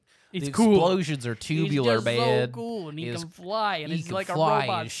It's the cool. explosions are tubular, he's just man. so cool, and he He's- can fly, and he he's can like fly a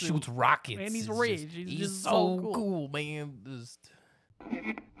robot and suit. shoots rockets. And he's It's rage. just- He's just so so cool, man. Just...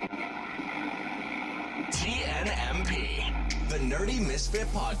 TNMP, the Nerdy Misfit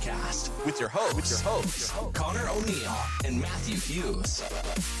Podcast, with your hosts, Connor O'Neill and Matthew Hughes.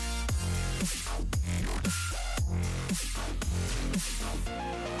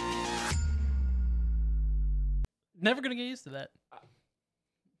 Never gonna get used to that.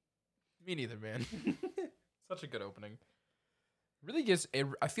 Me neither, man. Such a good opening. Really gets.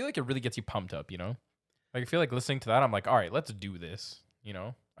 I feel like it really gets you pumped up. You know, like I feel like listening to that, I'm like, all right, let's do this. You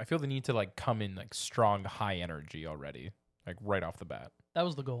know, I feel the need to like come in like strong, high energy already, like right off the bat. That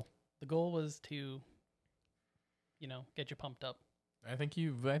was the goal. The goal was to, get you pumped up. I think they,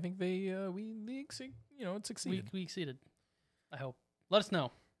 it succeeded. We exceeded. I hope. Let us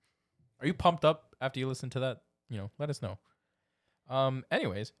know. Are you pumped up after you listen to that? Let us know.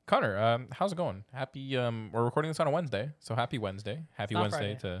 Anyways, Connor, how's it going? Happy, we're recording this on a Wednesday, so happy Wednesday. Happy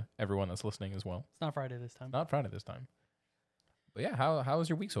Wednesday to everyone that's listening as well. It's not Friday this time. Not Friday this time. But yeah, how was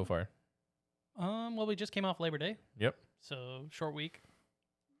your week so far? Well, we just came off Labor Day. Yep. So short week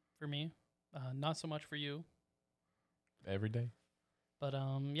for me. Not so much for you. Every day. But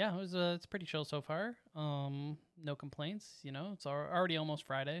yeah, it's pretty chill so far. No complaints. It's already almost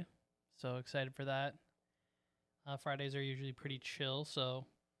Friday, so excited for that. Fridays are usually pretty chill, so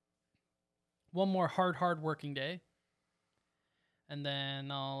one more hard working day, and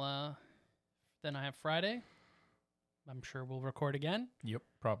then I have Friday. I'm sure we'll record again. Yep,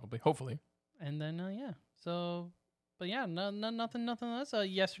 probably, hopefully. And then yeah, so but yeah, nothing else.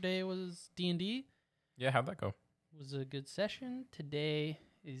 Yesterday was D&D. Yeah, how'd that go? It was a good session. Today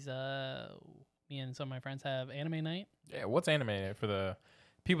is me and some of my friends have anime night. Yeah, what's anime for the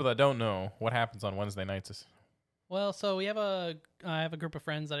people that don't know? What happens on Wednesday nights? Well, so I have a group of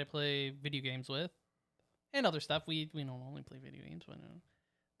friends that I play video games with, and other stuff. We don't only play video games,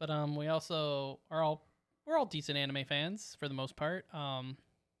 but we also we're all decent anime fans for the most part.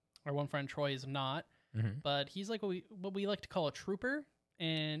 Our one friend Troy is not, but he's like what we like to call a trooper,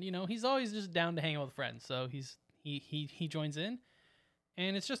 and he's always just down to hang out with friends. So he joins in,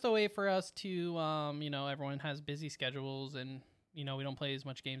 and it's just a way for us to everyone has busy schedules, and we don't play as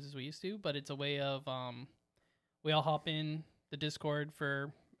much games as we used to, but it's a way of we all hop in the Discord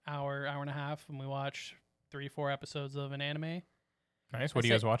for hour and a half, and we watch 3-4 episodes of an anime. Nice. What are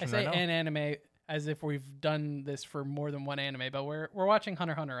you guys watching right now? I say an anime as if we've done this for more than one anime, but we're watching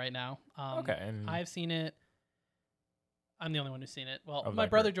Hunter x Hunter right now. Okay. And I've seen it. I'm the only one who's seen it. Well, Of my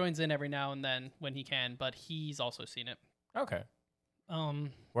that brother group. joins in every now and then when he can, but he's also seen it. Okay.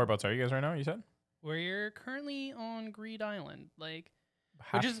 Whereabouts are you guys right now, you said? We're currently on Greed Island,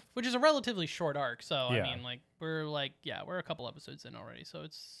 Half- which is a relatively short arc. So Yeah. I mean, we're we're a couple episodes in already. So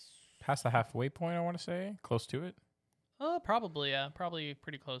it's past the halfway point, I want to say. Close to it. probably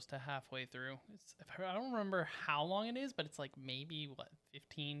pretty close to halfway through. I don't remember how long it is, but it's maybe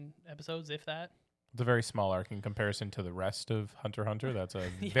 15 episodes, if that. It's a very small arc in comparison to the rest of Hunter x Hunter. That's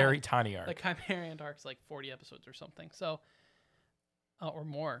a Yeah. very tiny arc. The Chimerian arc's 40 episodes or something. So, or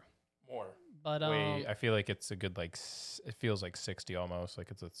more. More. But Wait, I feel like it's a good it feels like 60 almost. Like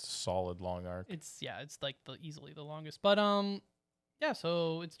it's a solid long arc. it's easily the longest. But yeah.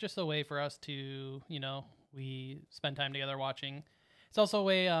 So it's just a way for us to we spend time together watching. It's also a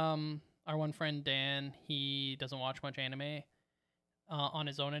way. Our one friend Dan, he doesn't watch much anime on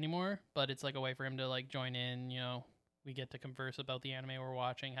his own anymore, but it's a way for him to join in. We get to converse about the anime we're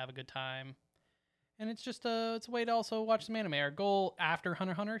watching, have a good time. And it's just it's a way to also watch some anime. Our goal after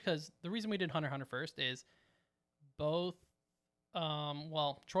Hunter x Hunter, because the reason we did Hunter x Hunter first is both.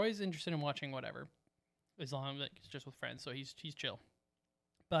 Troy's interested in watching whatever, as long as it's just with friends, so he's chill.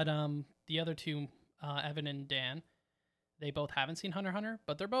 But the other two, Evan and Dan, they both haven't seen Hunter x Hunter,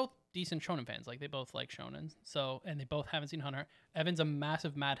 but they're both decent shonen fans. They both like shonen. So, and they both haven't seen Hunter. Evan's a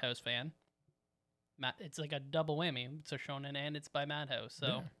massive Madhouse fan. It's a double whammy. It's a shonen and it's by Madhouse. So.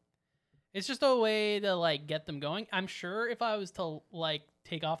 Yeah. It's just a way to get them going. I'm sure if I was to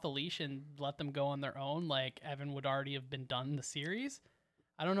take off the leash and let them go on their own, Evan would already have been done the series.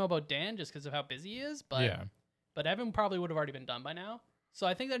 I don't know about Dan just because of how busy he is, but yeah. But Evan probably would have already been done by now. So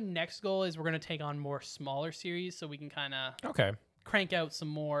I think the next goal is we're going to take on more smaller series so we can kind of crank out some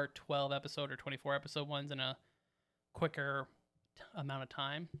more 12 episode or 24 episode ones in a quicker amount of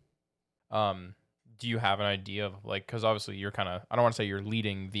time. Do you have an idea of because obviously you're kind of, I don't want to say you're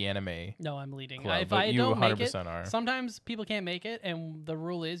leading the anime. No, I'm leading. Club, if I don't make it, are. Sometimes people can't make it, and the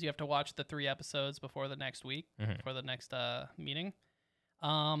rule is you have to watch the 3 episodes before the next week, before the next meeting.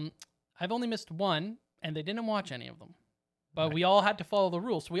 I've only missed one, and they didn't watch any of them. But Right. we all had to follow the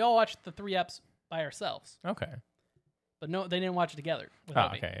rules. So we all watched the 3 eps by ourselves. Okay. But no, they didn't watch it together Oh,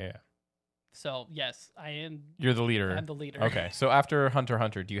 without me. okay. Yeah. So yes, I am. You're the leader. I'm the leader. Okay. So after Hunter x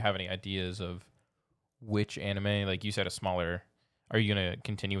Hunter, do you have any ideas of which anime? Like you said, a smaller. Are you gonna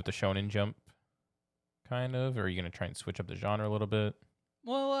continue with the Shonen Jump, kind of, or are you gonna try and switch up the genre a little bit?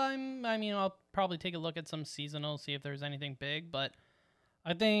 Well, I'll probably take a look at some seasonal, see if there's anything big. But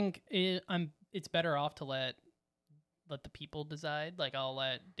I think it's better off to let the people decide. Like I'll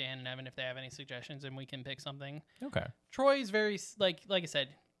let Dan and Evan if they have any suggestions, and we can pick something. Okay. Troy's very like I said,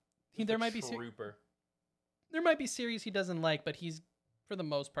 there might be there might be series he doesn't like, but he's for the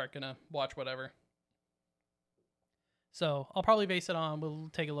most part gonna watch whatever. So I'll probably base it on. We'll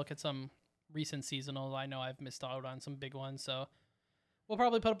take a look at some recent seasonal. I know I've missed out on some big ones, so we'll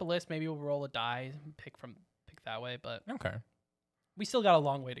probably put up a list. Maybe we'll roll a die, and pick that way. But Okay. we still got a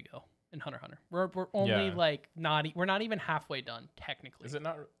long way to go in Hunter x Hunter. We're only Yeah. like we're not even halfway done technically. Is it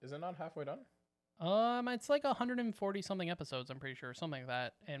not halfway done? It's like 140 something episodes, I'm pretty sure, something like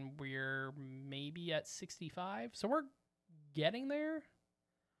that, and we're maybe at 65. So we're getting there.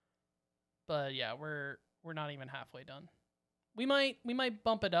 But yeah, we're not even halfway done. We might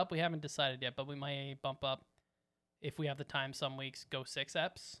bump it up. We haven't decided yet, but we might bump up if we have the time some weeks, go 6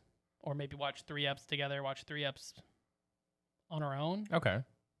 eps, or maybe watch 3 eps together, watch 3 eps on our own. Okay.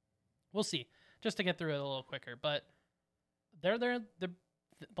 We'll see, just to get through it a little quicker. But they're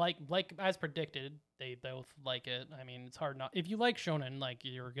like as predicted, they both like it. I mean, it's hard not if you like shonen, like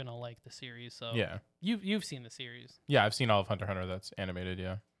you're gonna like the series. So Yeah. you've seen the series. Yeah, I've seen all of Hunter x Hunter that's animated.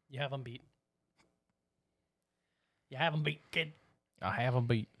 Yeah. You have them beat. You have them beat, kid. I have a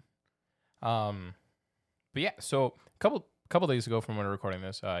beat. But yeah, so a couple days ago from when we're recording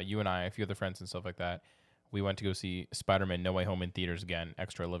this, you and I, a few other friends and stuff like that, we went to go see Spider-Man No Way Home in theaters again.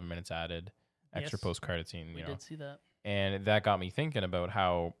 Extra 11 minutes added, extra Yes, post-credit scene. We You know, did see that. and that got me thinking about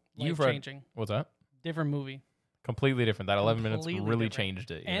how you've Life read. changing. What's that? Different movie. Completely different. That 11 minutes Completely really different.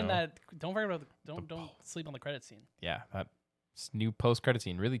 changed it. You And know? that don't forget about don't sleep on the credit scene. Yeah, that new post-credit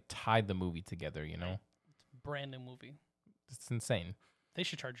scene really tied the movie together. You know, Brand new movie. it's insane. They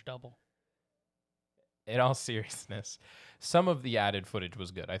should charge double. In all seriousness, some of the added footage was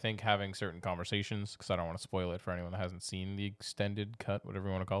good. I think having certain conversations, because I don't want to spoil it for anyone that hasn't seen the extended cut, whatever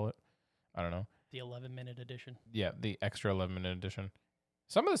you want to call it. I don't know. The 11-minute edition. Yeah, the extra 11-minute edition.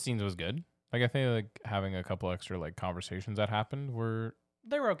 Some of the scenes was good. Like I think like having a couple extra like conversations that happened were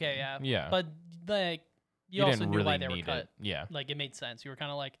They were okay, yeah. yeah. But like you You also didn't knew really why they were need cut. it. Yeah. Like it made sense. You were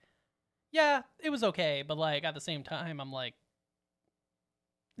kind of like, yeah, it was okay, but like at the same time, I'm like,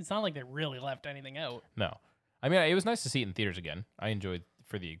 it's not like they really left anything out. No. I mean, it was nice to see it in theaters again. I enjoyed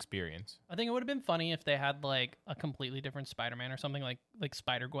for the experience. I think it would have been funny if they had like a completely different Spider-Man or something like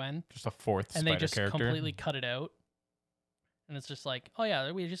Spider-Gwen, Just a fourth and Spider they just character. completely cut it out. And it's just like, oh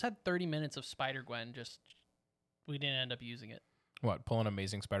yeah, we just had 30 minutes of Spider-Gwen, just we didn't end up using it. What, pull an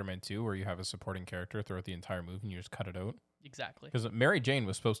Amazing Spider-Man 2 where you have a supporting character throughout the entire movie and you just cut it out? Exactly. Because Mary Jane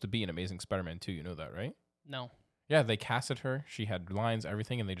was supposed to be in Amazing Spider-Man 2, you know that, right? No. Yeah, they casted her. She had lines,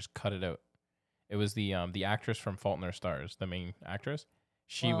 everything, and they just cut it out. It was the actress from Fault in Our Stars, the main actress.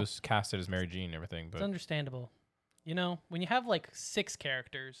 She Well, was casted as Mary Jane and everything. It's But understandable. You know, when you have like 6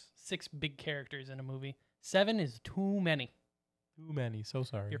 big characters in a movie, 7 is too many. too many. So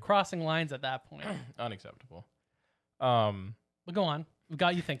sorry. You're crossing lines at that point. Unacceptable. But go on. We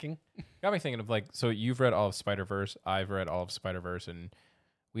got you thinking. Got me thinking of like, so you've read all of Spider-Verse. I've read all of Spider-Verse, and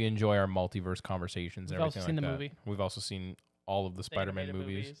we enjoy our multiverse conversations and We've also everything seen like the that. movie. We've also seen all of the Spider-Man animated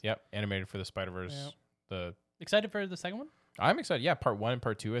movies. movies. Yep, animated for the Spider-Verse. Yep. The Excited for the second one? I'm excited. Yeah, part 1 and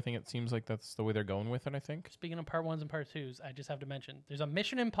part 2. I think it seems like that's the way they're going with it. I think. Speaking of part 1s and part 2s, I just have to mention there's a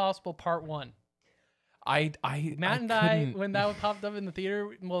Mission Impossible Part 1. I Matt and couldn't- when that popped up in the theater,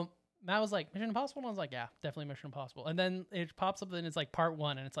 well, Matt was like, Mission Impossible? And I was like, yeah, definitely Mission Impossible. And then it pops up and it's like part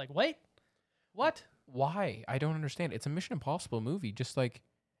 1, and it's like, wait, what? Why? I don't understand. It's a Mission Impossible movie. Just like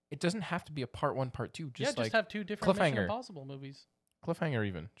it doesn't have to be a part 1, part 2. Just like have 2 different Mission cliffhanger. Impossible movies. cliffhanger,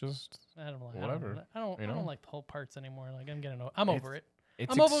 even. Just I don't like Whatever, I don't you know? like the whole parts anymore. Like I'm over it.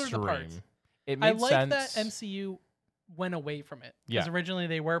 it's I'm over the extreme. parts. It I made like sense. that MCU went away from it. Because Yeah. originally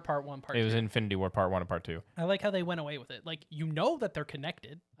they were part 1, part 2. It was Infinity War part 1 and part 2. I like how they went away with it. Like, you know that they're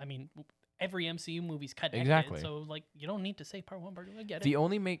connected. I mean, every MCU movie's connected. Exactly. So, like, you don't need to say part 1, part 2. I get it. It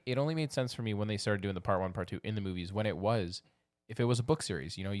only made sense for me when they started doing the part 1, part 2 in the movies. When if it was a book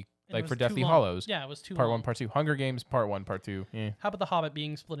series, you know, And it like was for too Deathly long. Hollows, Yeah, it was too part long. 1, part 2, Hunger Games, part 1, part 2. Yeah, How about The Hobbit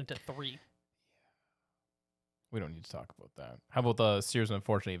being split into 3? we don't need to talk about that. How about the Series of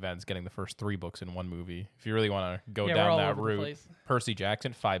Unfortunate Events getting the first 3 books in one movie? If you really want to go Yeah, we're down all that over the route, place. Percy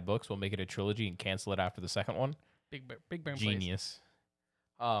Jackson, 5 books. We'll make it a trilogy and cancel it after the second one. big brain plays. Genius.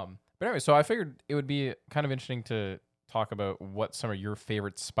 But anyway, so I figured it would be kind of interesting to talk about what some of your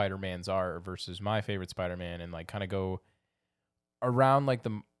favorite Spider-Mans are versus my favorite Spider-Man, and like kind of go around like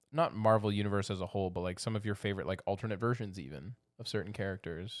the not Marvel universe as a whole, but like some of your favorite like alternate versions even of certain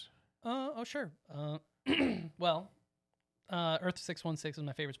characters. Oh sure. Well, Earth 616 is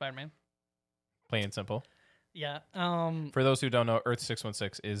my favorite Spider-Man. Plain and simple. Yeah. For those who don't know, Earth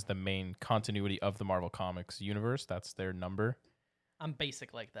 616 is the main continuity of the Marvel Comics universe. That's their number. I'm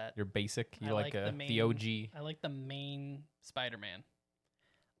basic like that. You're basic. You I like the the OG. I like the main Spider-Man.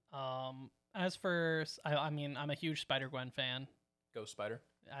 As for, I mean, I'm a huge Spider-Gwen fan. Ghost Spider.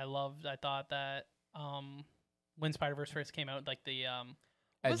 I thought that when Spider-Verse first came out, like the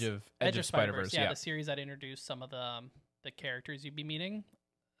Edge of Spider-Verse. Yeah. the series that introduced some of the characters you'd be meeting.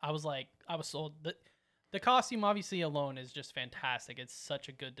 I was sold. The costume obviously alone is just fantastic. It's such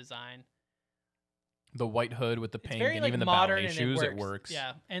a good design. The white hood with the It's pink very and like even the modern ballet and shoes, it works.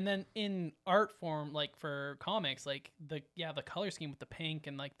 Yeah, and then in art form, like for comics, like the color scheme with the pink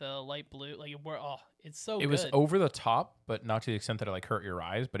and like the light blue, like it's so good. It was over the top, but not to the extent that it like hurt your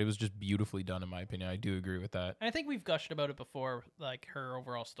eyes. But it was just beautifully done, in my opinion. I do agree with that. And I think we've gushed about it before, like her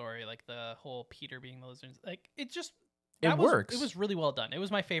overall story, like the whole Peter being the lizards. Like it works. It was really well done. It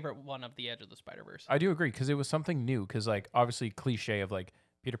was my favorite one of the Edge of the Spider-Verse. I do agree because it was something new. Because like obviously cliche of like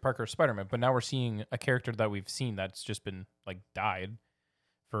Peter Parker, Spider-Man, but now we're seeing a character that we've seen that's just been like died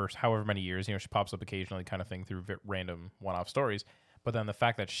for however many years. You know, she pops up occasionally, kind of thing, through random one-off stories. But then the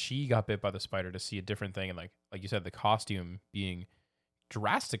fact that she got bit by the spider to see a different thing, and like you said, the costume being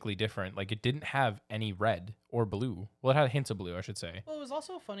drastically different. Like it didn't have any red or blue. Well, it had hints of blue, I should say. Well, it was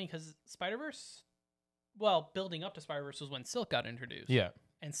also funny because Spider-Verse, building up to Spider-Verse was when Silk got introduced. Yeah.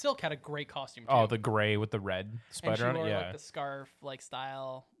 And Silk had a great costume too. Oh, the gray with the red spider and on she it. wore, Yeah. like the scarf like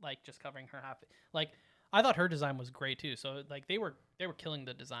style, like just covering her half. Like I thought her design was great too. So like they were killing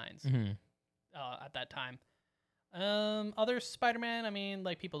the designs at that time. Other Spider-Man, I mean,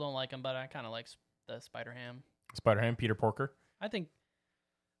 like people don't like him, but I kind of like the Spider-Ham. Spider-Ham, Peter Porker. I think,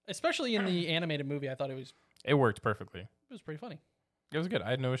 especially in the animated movie, I thought it worked perfectly. It was pretty funny. It was good. I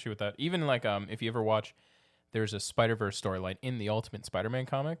had no issue with that. Even like if you ever watch, there's a Spider-Verse storyline in the Ultimate Spider-Man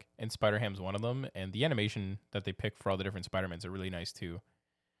comic, and Spider-Ham's one of them. And the animation that they pick for all the different Spider-Mans are really nice too.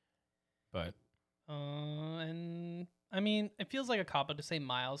 But and I mean, it feels like a cop-out to say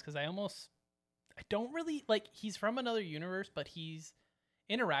Miles because I don't really like. He's from another universe, but he's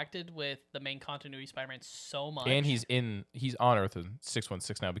interacted with the main continuity Spider-Man so much, and he's on Earth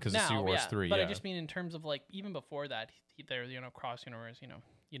 616 now because of Secret Wars 3. But yeah. I just mean in terms of like even before that, they're cross universe,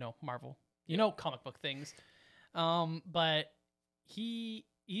 Marvel, comic book things. But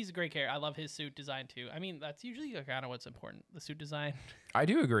he's a great character. I love his suit design too. I mean, that's usually kind of what's important, the suit design. I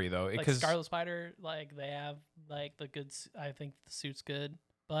do agree though, like because Scarlet Spider, like they have like the good. I think the suit's good.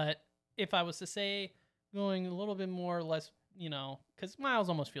 But if I was to say going a little bit more or less, because Miles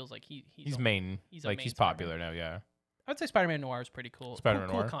almost feels like he's main. He's like he's popular now. Yeah. I'd say Spider-Man Noir is pretty cool. Spider-Man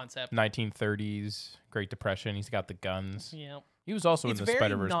cool Noir concept. 1930s, Great Depression. He's got the guns. Yeah. He was also in the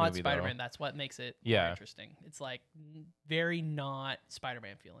Spider-Verse not movie, Spider-Man. though. That's what makes it more interesting. It's like very not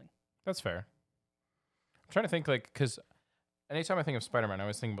Spider-Man feeling. That's fair. I'm trying to think, like, because anytime I think of Spider-Man, I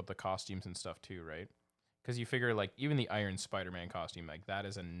always think about the costumes and stuff too, right? Because you figure, like, even the Iron Spider-Man costume, like, that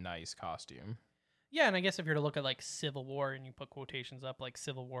is a nice costume. Yeah, and I guess if you're to look at, like, Civil War and you put quotations up, like,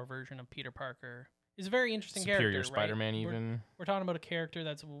 Civil War version of Peter Parker is a very interesting Superior character, Spider-Man, right? even. We're talking about a character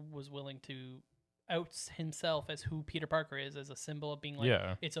that was willing to out himself as who Peter Parker is, as a symbol of being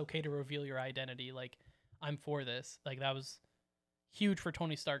like, it's okay to reveal your identity. Like, I'm for this. Like, that was huge for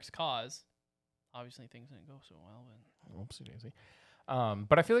Tony Stark's cause. Obviously, things didn't go so well. But whoopsie daisy.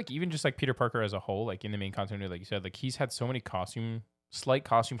 But I feel like even just like Peter Parker as a whole, like in the main continuity, like you said, like he's had so many slight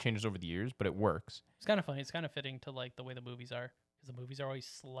costume changes over the years, but it works. It's kind of funny. It's kind of fitting to like the way the movies are, because the movies are always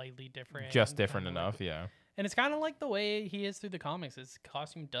slightly different. Just different enough, yeah. And it's kind of like the way he is through the comics. His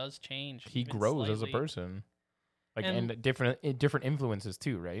costume does change. He grows as a person. Like, and different influences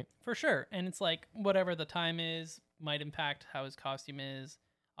too, right? For sure. And it's like whatever the time is might impact how his costume is.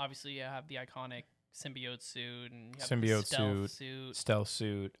 Obviously, you have the iconic symbiote suit and you have the stealth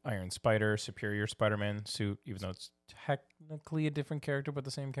suit, Iron Spider, Superior Spider-Man suit, even though it's technically a different character, but the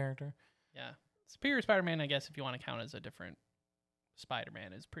same character. Yeah. Superior Spider-Man, I guess, if you want to count as a different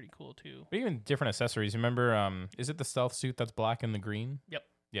Spider-Man, is pretty cool too. But even different accessories. Remember, is it the stealth suit that's black and the green? Yep.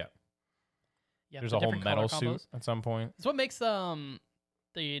 Yeah. Yeah. There's a whole metal suit at some point. It's what makes the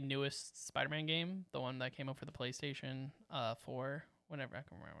newest Spider-Man game, the one that came out for the PlayStation 4. Whenever I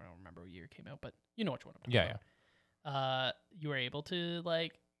don't remember what year it came out, but you know which one I'm talking about. Yeah. You were able to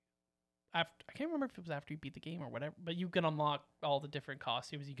like after, I can't remember if it was after you beat the game or whatever, but you can unlock all the different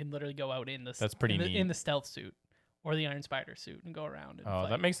costumes. You can literally go out in the That's pretty neat. in the stealth suit or the Iron Spider suit and go around. And Oh, fight.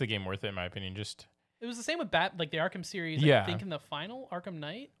 that makes the game worth it in my opinion. Just It was the same with like the Arkham series. Yeah. I think in the final Arkham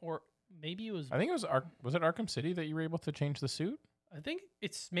Knight, or maybe it was. I think it was was it Arkham City that you were able to change the suit? I think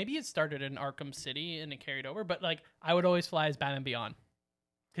maybe it started in Arkham City and it carried over. But like I would always fly as Batman Beyond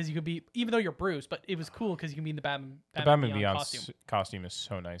because you could be, even though you're Bruce, but it was cool because you can be in the Batman Beyond costume. Costume is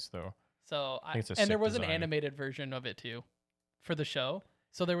so nice though. So think it's a and there sick was design. an animated version of it too, for the show.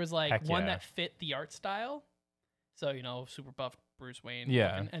 So there was like Heck one yeah. that fit the art style. So super buff Bruce Wayne.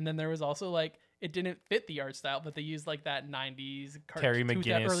 Yeah. looking. And then there was also like it didn't fit the art style, but they used like that '90s Terry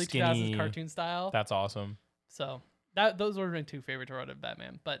McGinnis, early skinny 2000s cartoon style. That's awesome. So those were my two favorites out of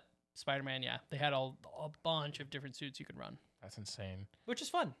Batman. But Spider-Man, yeah, they had a bunch of different suits you could run, That's insane. which is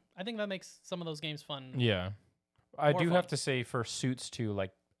fun. I think that makes some of those games fun. Yeah. I More do fun. have to say for suits too,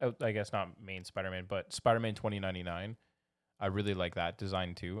 like I guess not main Spider-Man, but Spider-Man 2099. I really like that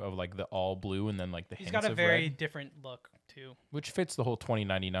design too, of like the all blue and then like the He's hints got a of very red, different look too. which fits the whole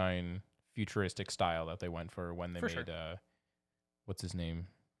 2099 futuristic style that they went for when they For made sure. What's his name?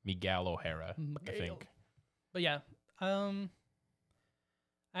 Miguel O'Hara, I Miguel. think. But yeah,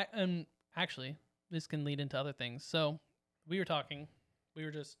 actually, this can lead into other things. So we were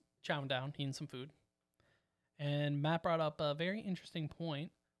just chowing down, eating some food, and Matt brought up a very interesting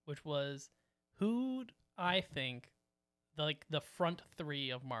point, which was who I think the front three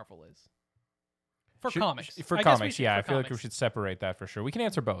of Marvel is for comics. For I guess we comics, should- yeah, for I feel like we comics. should separate that for sure. We can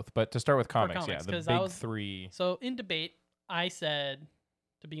answer both, but to start with comics, yeah, comics, the 'cause big three. So in debate, I said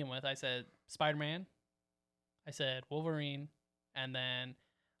to begin with, I said Spider-Man, I said Wolverine, and then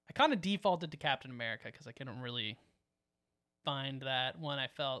I kind of defaulted to Captain America because I couldn't really find that one I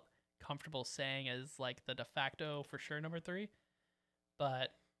felt comfortable saying as like the de facto for sure number three.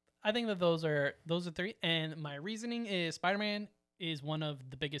 But I think that those are three, and my reasoning is Spider-Man is one of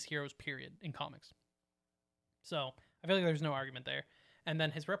the biggest heroes, period, in comics. So I feel like there's no argument there. And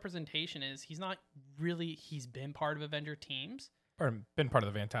then his representation is he's been part of Avenger teams, Or been part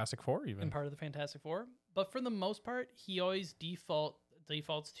of the Fantastic Four, even. been part of the Fantastic Four, but for the most part, he always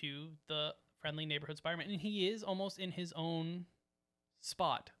defaults to the friendly neighborhood Spider-Man, and he is almost in his own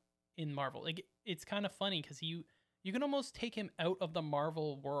spot in Marvel. Like it's kind of funny because you can almost take him out of the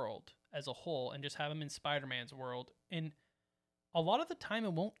Marvel world as a whole and just have him in Spider-Man's world, and a lot of the time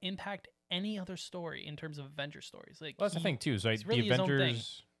it won't impact any other story in terms of Avenger stories. Like Well, that's the thing too. So it's the really his own thing.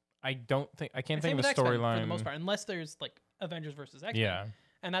 Avengers, I can't And think same of with a X-Men storyline for the most part, unless there's like Avengers versus X-Men. Yeah,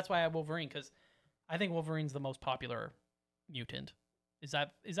 And that's why I have Wolverine, because I think Wolverine's the most popular mutant. Is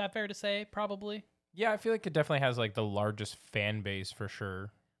that fair to say? Probably. yeah. I feel like it definitely has like the largest fan base for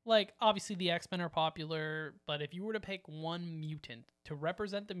sure. Like, obviously the X-Men are popular, but if you were to pick one mutant to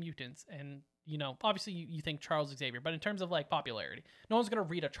represent the mutants, and, obviously you think Charles Xavier, but in terms of, like, popularity, no one's going to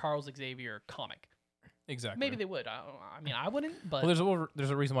read a Charles Xavier comic. Exactly. Maybe they would. I mean, I wouldn't, but... Well,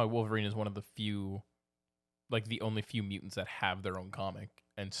 there's a reason why Wolverine is one of the few, like the only few mutants that have their own comic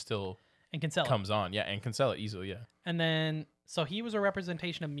and still and can sell it. comes on. Yeah, and can sell it easily. Yeah. And then, so he was a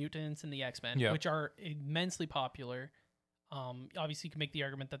representation of mutants in the X-Men, Yeah. which are immensely popular. Obviously, you can make the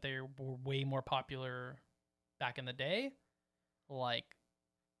argument that they were way more popular back in the day, like,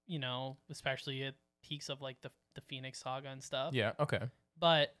 especially at peaks of like the Phoenix Saga and stuff. Yeah. Okay.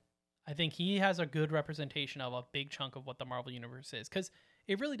 But I think he has a good representation of a big chunk of what the Marvel universe is, because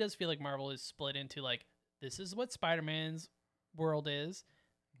it really does feel like Marvel is split into like, this is what Spider-Man's world is.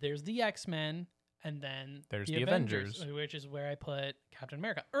 There's the X-Men. And then There's the Avengers, which is where I put Captain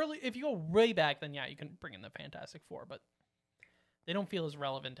America. Early, if you go way back, then yeah, you can bring in the Fantastic Four, but they don't feel as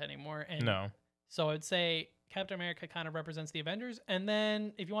relevant anymore. And No. so I'd say Captain America kind of represents the Avengers. And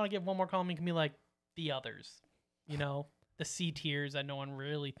then if you want to give one more column, you can be like the others, the C tiers that no one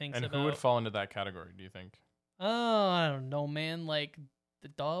really thinks And about. who would fall into that category? Do you think? Oh, I don't know, man. Like the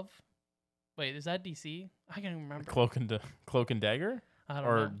Dove. Wait, is that DC? I can't even remember. Cloak and Dagger, I don't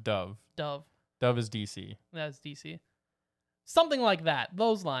or know. Dove? Dove. Dove is DC. That's DC. Something like that.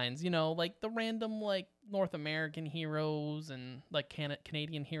 Those lines, like the random like North American heroes and like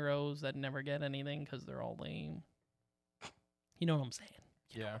Canadian heroes that never get anything because they're all lame. You know what I'm saying?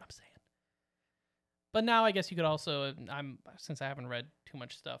 You know Yeah. what I'm saying. But now I guess you could also, since I haven't read too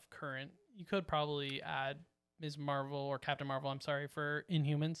much stuff current, you could probably add Ms. Marvel or Captain Marvel, I'm sorry, for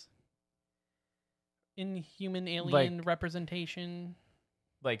Inhumans. Inhuman alien representation.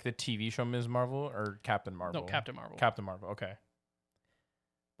 Like the TV show Ms. Marvel or Captain Marvel? No, Captain Marvel. Captain Marvel. Okay.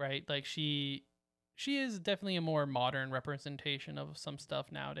 Right? Like she is definitely a more modern representation of some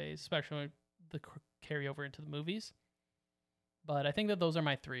stuff nowadays, especially the carryover into the movies. But I think that those are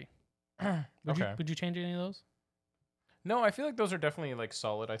my three. Okay. Would you change any of those? No, I feel like those are definitely like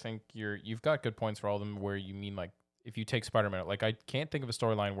solid. I think you've got good points for all of them. Where you mean like if you take Spider-Man, like I can't think of a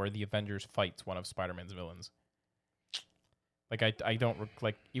storyline where the Avengers fights one of Spider-Man's villains. Like I don't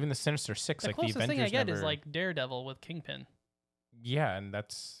like even the Sinister Six. The Like the closest Avengers thing I get never, is like Daredevil with Kingpin. yeah, and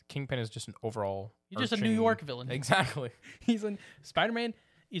that's Kingpin is just an overall. He's just a New arching- York villain. Exactly. He's in Spider-Man.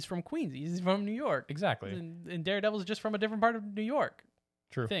 He's from Queens. He's from New York. Exactly. And Daredevil's just from a different part of New York.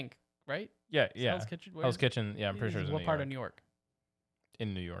 True. I think, right? Yeah, yeah. Hell's Kitchen. Hell's Kitchen. Yeah, I'm pretty sure it's in What New part York. of New York?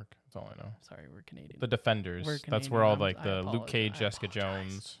 In New York. That's all I know. Sorry, we're Canadian. The Defenders. We're That's Canadian. where all I'm- like I the Luke apologize. Cage, I Jessica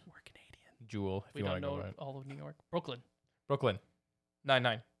apologize. Jones, We're Canadian. Jewel. If We you don't want to go know with it. all of New York. Brooklyn. Brooklyn.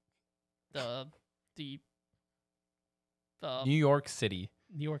 9-9. The New York City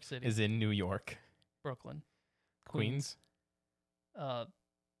New York City. is in New York. Brooklyn. Queens.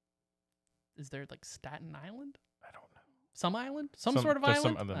 Is there like Staten Island? I don't know. Some island? Some sort of there's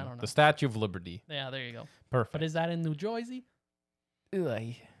island? I I don't know. The Statue of Liberty. Yeah, there you go. Perfect. But is that in New Jersey?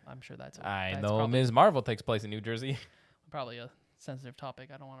 I I'm sure that's. know probably, Ms. Marvel takes place in New Jersey. Probably a sensitive topic.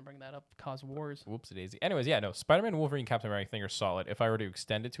 I don't want to bring that up. Cause wars. Whoopsie daisy. Anyways, yeah, no. Spider-Man, Wolverine, Captain America, I think are solid. If I were to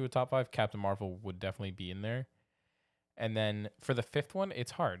extend it to a top 5, Captain Marvel would definitely be in there. And then for the 5th one,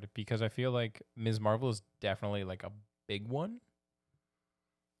 it's hard because I feel like Ms. Marvel is definitely like a big one.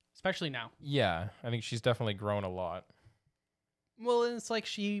 Especially now. Yeah, I think she's definitely grown a lot. Well, it's like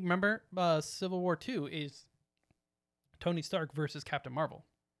remember Civil War 2 is Tony Stark versus Captain Marvel.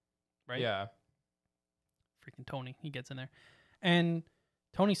 Right? Yeah. Freaking Tony. He gets in there. And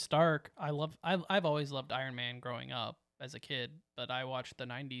Tony Stark, I've always loved Iron Man growing up as a kid, but I watched the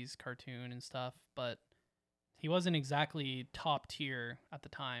 90s cartoon and stuff, but he wasn't exactly top tier at the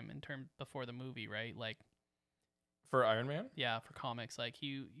time before the movie, right? Like For Iron Man? yeah, for comics, like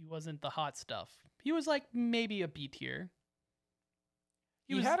he wasn't the hot stuff. He was like maybe a B tier.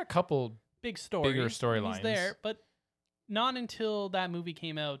 He had a couple big stories. bigger He was storylines. there, but not until that movie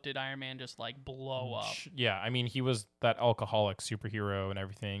came out did Iron Man just like blow up. Yeah, I mean, he was that alcoholic superhero and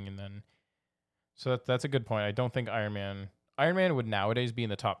everything, and then so that's a good point. I don't think Iron Man would nowadays be in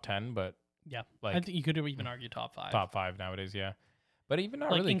the top 10, but Yeah, like I think you could even argue top 5. top 5 nowadays, yeah. But even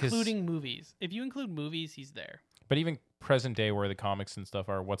not like really, 'cause- including movies. If you include movies, he's there. but even present day where the comics and stuff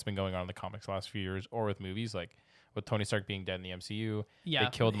are, what's been going on in the comics the last few years, or with movies, like with Tony Stark being dead in the MCU, Yeah, they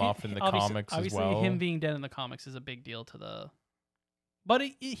killed him off in the comics as obviously well. him being dead in the comics is a big deal to the. But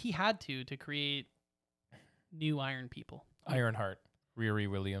he had to create new Iron people. Ironheart, Riri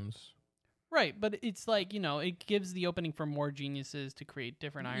Williams. Right, but it's like, it gives the opening for more geniuses to create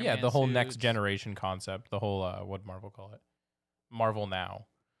different Iron Yeah, Man the whole next suits. generation concept, the whole what Marvel call it, Marvel Now.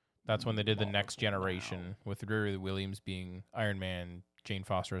 That's when they did the next Marvel generation Now. with Riri Williams being Iron Man, Jane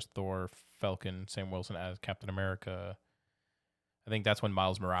Foster as Thor, Falcon, Sam Wilson as Captain America. I think that's when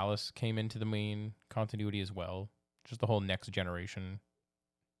Miles Morales came into the main continuity as well. Just the whole next generation.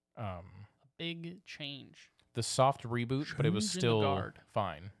 A big change. The soft reboot, but it was Change in the still guard.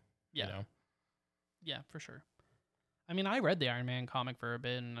 fine. Yeah. You know? Yeah, for sure. I mean, I read the Iron Man comic for a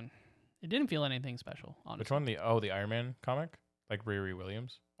bit, and it didn't feel anything special, honestly. Which one? The Iron Man comic? Like Riri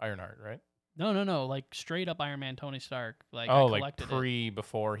Williams? Ironheart, right? No. Like, straight up Iron Man Tony Stark. Like, Oh, I like collected it.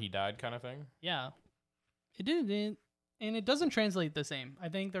 before he died kind of thing? Yeah. It didn't. And it doesn't translate the same. I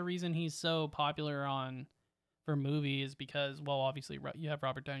think the reason he's so popular for movie is because, well, obviously, you have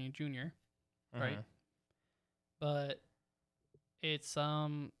Robert Downey Jr., right? Mhm. But it's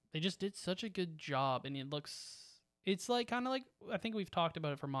they just did such a good job, and it's like kind of like, I think we've talked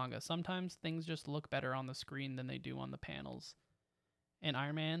about it for manga. Sometimes things just look better on the screen than they do on the panels, and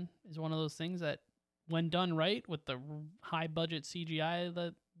Iron Man is one of those things that, when done right with the high budget CGI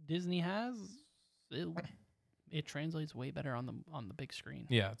that Disney has, it translates way better on the big screen.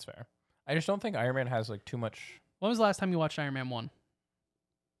 Yeah, that's fair. I just don't think Iron Man has like too much. When was the last time you watched Iron Man 1?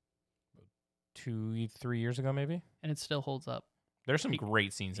 2-3 years ago, maybe. And it still holds up. There's some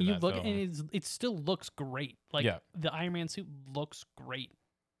great scenes in You that look, film. and it still looks great. Like, Yeah. the Iron Man suit looks great.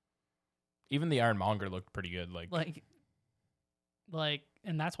 Even the Ironmonger looked pretty good. Like,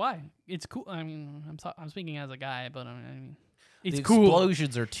 and that's why it's cool. I mean, I'm speaking as a guy, but I mean, it's The cool.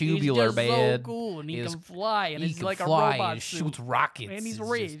 explosions are tubular, he's just man. so cool, and he Is- can fly, and he he's can like fly a robot and suit. shoots rockets. And he's It's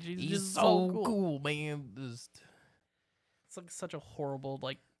rage. just- He's he's just so so cool, man. Just It's like such a horrible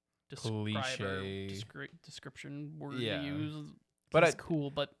Cliche. description word Yeah. to use. But He's cool,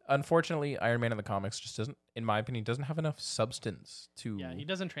 but Unfortunately, Iron Man in the comics just doesn't, in my opinion, doesn't have enough substance to. yeah, he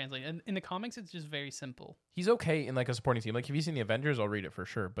doesn't translate. And in the comics, it's just very simple. He's okay in like a supporting team. Like if you've seen the Avengers, I'll read it for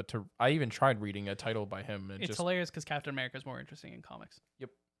sure. But I even tried reading a title by him. And It's just hilarious because Captain America is more interesting in comics. Yep.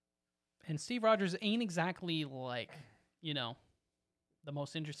 And Steve Rogers ain't exactly like, the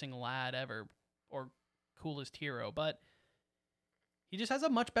most interesting lad ever or coolest hero, but he just has a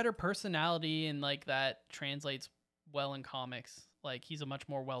much better personality and like that translates well in comics. Like he's a much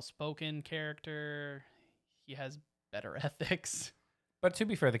more well-spoken character. He has better ethics. But to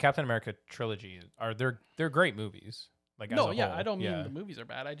be fair, the Captain America trilogy they're great movies. Like No, as a yeah, whole. I don't mean the movies are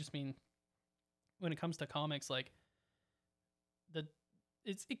bad. I just mean when it comes to comics, like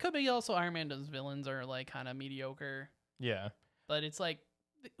it could be also Iron Man's villains are like kind of mediocre. Yeah. But it's like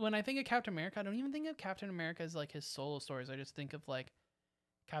when I think of Captain America, I don't even think of Captain America as like his solo stories. I just think of like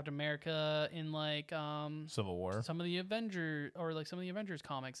Captain America in like Civil War. some of the Avengers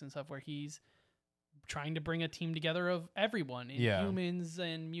comics and stuff where he's trying to bring a team together of everyone, humans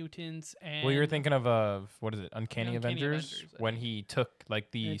and mutants and Well, you're thinking of what is it? Uncanny Avengers Avengers, I when think. he took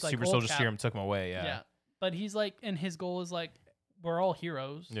like the It's like super Hulk soldier Cap. serum took him away, yeah. But he's like, and his goal is like, we're all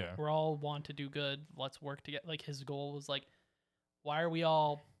heroes. Yeah. We're all want to do good. Let's work together. Like his goal was like, why are we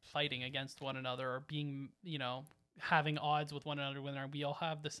all fighting against one another or being, having odds with one another when we all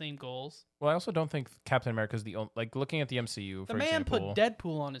have the same goals? Well, I also don't think Captain America's the only, like looking at the MCU, The for man example. put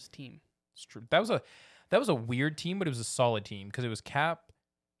Deadpool on his team. It's true. That was a weird team, but it was a solid team because it was Cap,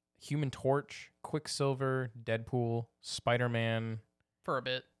 Human Torch, Quicksilver, Deadpool, Spider-Man. For a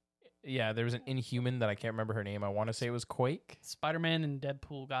bit. Yeah, there was an Inhuman that I can't remember her name. I want to say it was Quake. Spider-Man and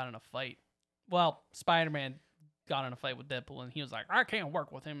Deadpool got in a fight. Well, Spider-Man got in a fight with Deadpool, and he was like, I can't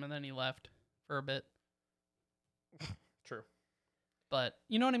work with him, and then he left for a bit. True. But,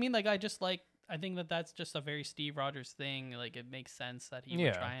 you know what I mean? Like, I think that's just a very Steve Rogers thing. Like, it makes sense that he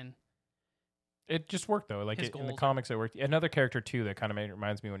would try and... It just worked though. Like His in the goals comics, it worked. Another character too that kind of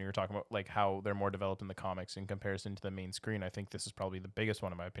reminds me when you were talking about like how they're more developed in the comics in comparison to the main screen. I think this is probably the biggest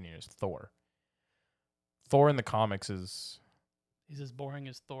one in my opinion is Thor. Thor in the comics is He's as boring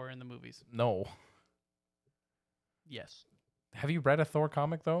as Thor in the movies. no. Yes. Have you read a Thor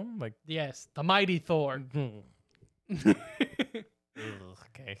comic though? Like Yes. The Mighty Thor. okay.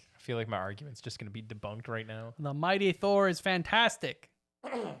 I feel like my argument's just gonna be debunked right now. The Mighty Thor is fantastic.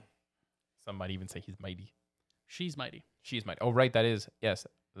 Some might even say he's mighty. She's mighty. She's mighty. Oh right, that is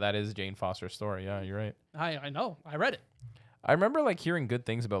Jane Foster's story. Yeah, you're right. I know. I read it. I remember like hearing good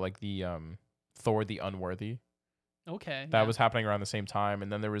things about like the Thor the Unworthy. Okay. That was happening around the same time,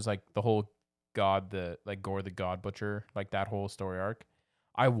 and then there was like the whole Gore the God Butcher, like that whole story arc.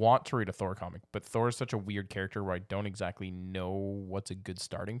 I want to read a Thor comic, but Thor is such a weird character where I don't exactly know what's a good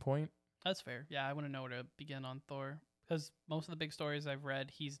starting point. That's fair. Yeah, I wouldn't know where to begin on Thor because most of the big stories I've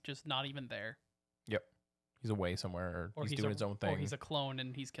read, he's just not even there. Yep, he's away somewhere, or he's doing his own thing. Or he's a clone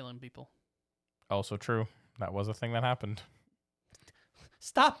and he's killing people. Also true. That was a thing that happened.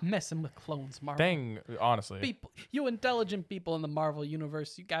 Stop messing with clones, Marvel. Dang, honestly. People, you intelligent people in the Marvel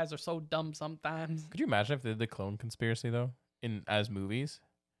universe, you guys are so dumb sometimes. Could you imagine if they did the clone conspiracy though, as movies?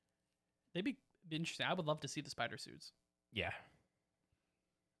 They'd be interesting. I would love to see the spider suits. Yeah,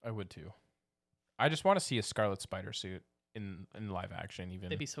 I would too. I just want to see a Scarlet Spider suit in live action, even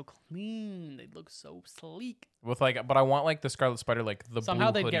They'd be so clean. They'd look so sleek. with like. But I want like the Scarlet Spider, like the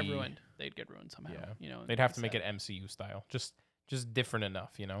Somehow blue they'd get hoodie. ruined. They'd get ruined somehow. Yeah. They'd have to make it MCU style, just different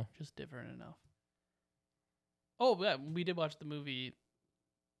enough, just different enough. Oh yeah, we did watch the movie.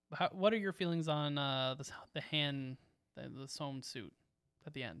 What are your feelings on the sewn suit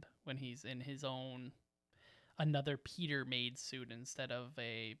at the end when he's in his own another Peter made suit instead of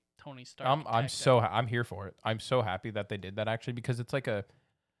a Tony Stark? I'm here for it. I'm so happy that they did that actually because it's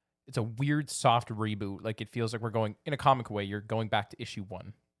a weird soft reboot. Like it feels like we're going in a comic way. You're going back to issue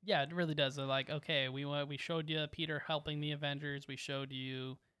 1. Yeah, it really does. They're like, okay, we showed you Peter helping the Avengers. We showed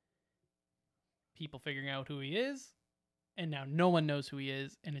you people figuring out who he is, and now no one knows who he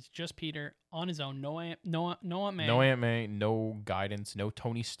is, and it's just Peter on his own. No Aunt May. No Aunt May, no guidance, no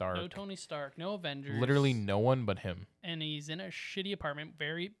Tony Stark. No Tony Stark, no Avengers. Literally no one but him. And he's in a shitty apartment,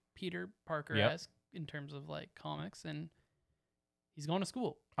 very Peter Parker-esque in terms of like comics, and he's going to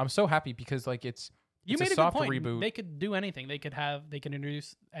school. I'm so happy because like it's You made a a soft good point. reboot. They could do anything. They could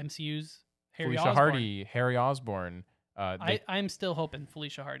introduce MCU's Harry Felicia Osborn. Hardy, Harry Osborn. I'm still hoping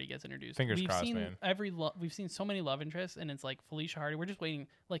Felicia Hardy gets introduced. Fingers we've crossed, seen man. We've seen so many love interests, and it's like Felicia Hardy. We're just waiting.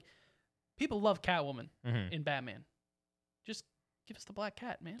 Like people love Catwoman in Batman. Just give us the Black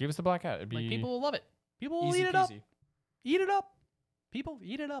Cat, man. Give us the Black Cat. It'd be Like people will love it. People will easy eat it up. peasy. Eat it up. People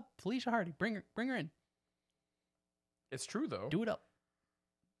eat it up. Felicia Hardy, bring her in. It's true though. Do it up.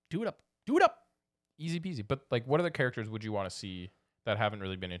 Do it up. Do it up. Easy peasy. But like, what other characters would you want to see that haven't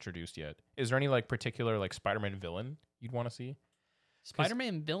really been introduced yet? Is there any like particular like Spider-Man villain you'd want to see?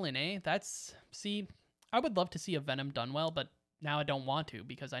 Spider-Man villain, eh? I would love to see a Venom done well, but now I don't want to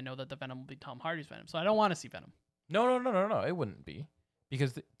because I know that the Venom will be Tom Hardy's Venom. So I don't want to see Venom. No. It wouldn't be.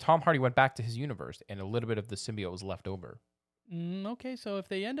 because Tom Hardy went back to his universe, and a little bit of the symbiote was left over. Okay, so if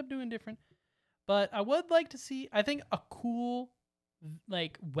they end up doing different, but I would like to see. I think a cool,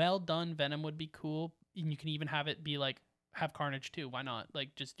 like, well done Venom would be cool, and you can even have it be like have Carnage too. Why not?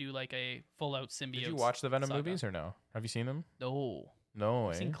 Like, just do like a full out symbiote. Did you watch the Venom saga. movies or no? Have you seen them? No, No,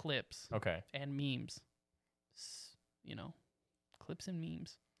 I've eh? seen clips Okay. and memes. You know, clips and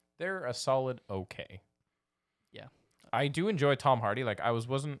memes. They're a solid okay. Yeah. I do enjoy Tom Hardy. Like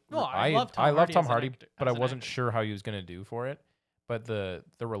wasn't. No, I love Tom I love Hardy Tom as an Hardy, actor- but I as an wasn't actor. sure how he was gonna do for it. But the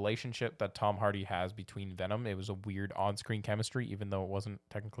relationship that Tom Hardy has between Venom, it was a weird on-screen chemistry, even though it wasn't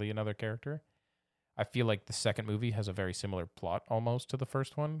technically another character. I feel like the second movie has a very similar plot almost to the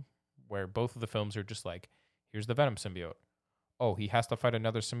first one, where both of the films are just like, here's the Venom symbiote. Oh, he has to fight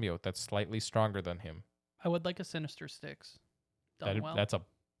another symbiote that's slightly stronger than him. I would like a Sinister Six. Done well. That's a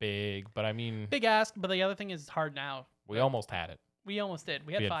big, but I mean, Big ask, but the other thing is hard now. we almost had it. We almost did.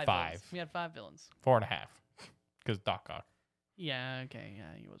 We had, We had five. five. Villains. We had 5 villains. 4.5, because Doc Ock. Yeah. Okay.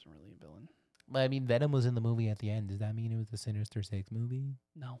 Yeah. He wasn't really a villain. I mean, Venom was in the movie at the end. Does that mean it was the Sinister Six movie?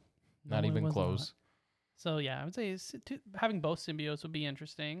 No. Not No, it even was close. not. So yeah, I would say having both symbiotes would be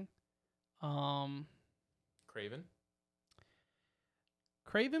interesting. Craven.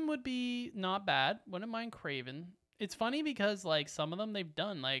 Craven would be not bad. Wouldn't mind Craven. It's funny because like some of them they've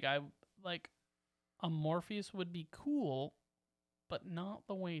done. Like a Morpheus would be cool, but not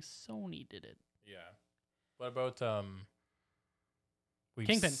the way Sony did it. Yeah. What about we've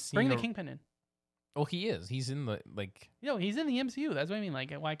Kingpin. seen Bring the a- Kingpin in. Well, he is. He's in the like. He's in the MCU. That's what I mean.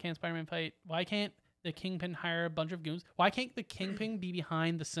 Like, why can't Spider-Man fight? Why can't the Kingpin hire a bunch of goons? Why can't the Kingpin be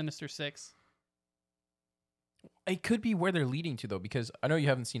behind the Sinister Six? It could be where they're leading to though, because I know you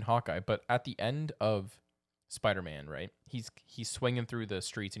haven't seen Hawkeye, but at the end of Spider-Man, right? He's swinging through the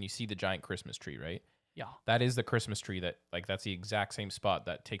streets, and you see the giant Christmas tree, right? Yeah. That is the Christmas tree that's the exact same spot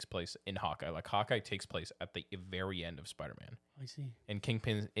that takes place in Hawkeye. Like Hawkeye takes place at the very end of Spider-Man, I see. and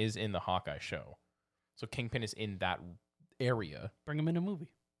Kingpin is in the Hawkeye show, so Kingpin is in that area. Bring him in a movie.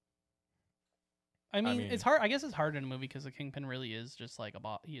 I mean, it's hard. I guess it's hard in a movie because the Kingpin really is just like a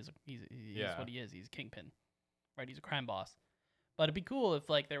boss. He is what he is. He's Kingpin, right? He's a crime boss. But it'd be cool if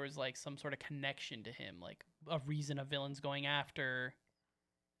like there was like some sort of connection to him, like a reason a villain's going after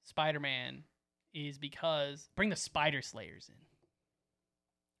Spider-Man is because bring the Spider Slayers in.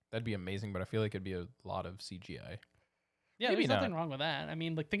 That'd be amazing, but I feel like it'd be a lot of CGI. Yeah, Maybe there's nothing not. wrong with that. I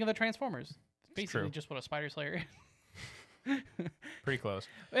mean, like think of the Transformers. It's basically true. just what a Spider Slayer is. Pretty close.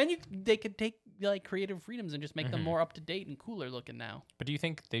 And they could take like creative freedoms and just make them Mhm. more up to date and cooler looking now. But do you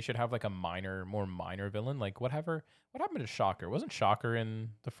think they should have like a more minor villain? Like what happened to Shocker? Wasn't Shocker in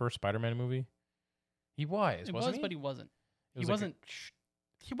the first Spider-Man movie? He was, It wasn't was, he? but he wasn't. It He was like wasn't.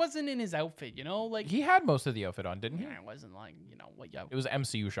 He wasn't in his outfit, you know. Like he had most of the outfit on, didn't he? yeah, it wasn't like what you. It was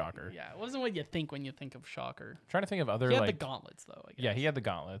MCU Shocker. Yeah, it wasn't what you think when you think of Shocker. I'm trying to think of other He had like the gauntlets though. I guess. yeah, he had the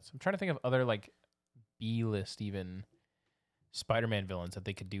gauntlets. I'm trying to think of other like B-list even Spider-Man villains that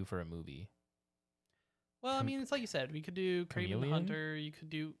they could do for a movie. Well, I mean, it's like you said. We could do Kraven the Chameleon? Hunter. You could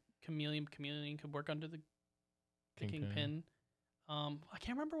do Chameleon. Chameleon could work under the Kingpin. I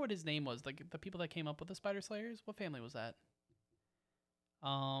can't remember what his name was. Like the people that came up with the Spider Slayers. What family was that?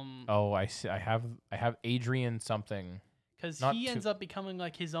 Oh, I see. I have Adrian something Because not he too- ends up becoming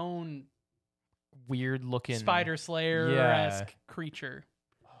like his own weird looking Spider Slayer esque creature.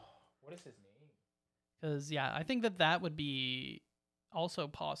 What is his name? Because yeah, I think that would be also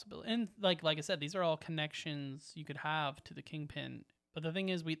possible. And like I said, these are all connections you could have to the Kingpin. But the thing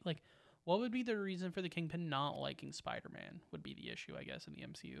is, what would be the reason for the Kingpin not liking Spider-Man? Would be the issue, I guess, in the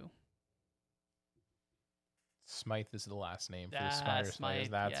MCU. Smythe is the last name for the Ah, Spider Slayers.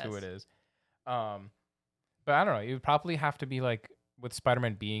 Smythe, That's who yes. it is. But I don't know. It would probably have to be like with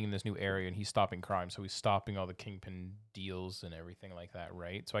Spider-Man being in this new area and he's stopping crime, so he's stopping all the Kingpin deals and everything like that,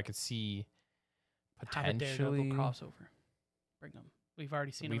 right? So I could see Have a Daredevil potentially. crossover. Bring them. We've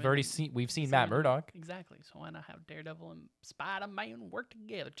already seen. We've seen Matt Murdock. Exactly. So why not have Daredevil and Spider-Man work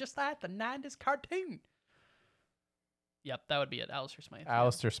together, just like the '90s cartoon? Yep, that would be it. Alistair Smythe. yeah.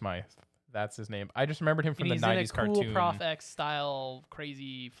 Alistair Smythe. That's his name. I just remembered him from And the he's in a 90s cool cartoon. Prof X style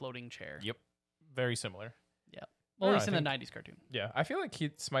crazy floating chair. Yep. Very similar. Well, at No, least I in the think- '90s cartoon. Yeah. I feel like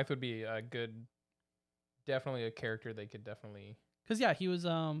Smythe would be a good, definitely a character they could definitely. Because yeah, he was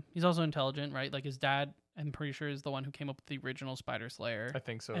he's also intelligent, right? Like his dad, I'm pretty sure, is the one who came up with the original Spider Slayer. I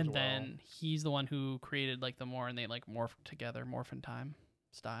think so and as well. then he's the one who created like the more, and they like morph together, morph in time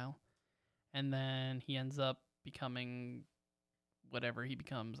style. And then he ends up becoming whatever he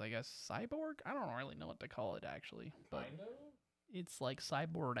becomes, I guess, cyborg. I don't really know what to call it actually, but it's like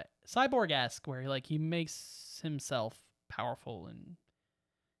cyborg-esque, where like he makes himself powerful and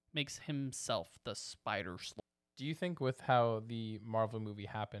makes himself the Spider Sleuth. Do you think with how the Marvel movie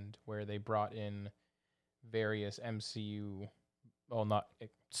happened, where they brought in various MCU, well, not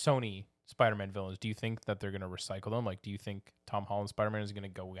Sony Spider-Man villains, do you think that they're going to recycle them? Like, do you think Tom Holland Spider-Man is going to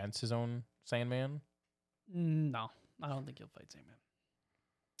go against his own Sandman? No, I don't think he'll fight Sandman.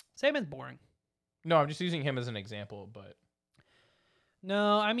 Sandman's boring. No, I'm just using him as an example, but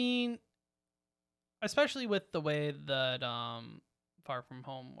No, I mean, especially with the way that Far From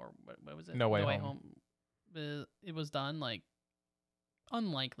Home, or what was it? No Way Home. It was done. Like,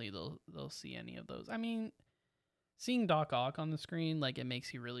 unlikely they'll see any of those. I mean, seeing Doc Ock on the screen, like, it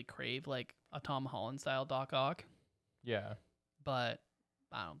makes you really crave like a Tom Holland style Doc Ock. yeah. But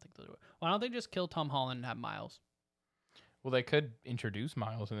I don't think they'll do it. Why don't they just kill Tom Holland and have Miles? Well, they could introduce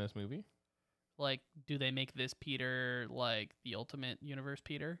Miles in this movie. Like, do they make this Peter like the Ultimate Universe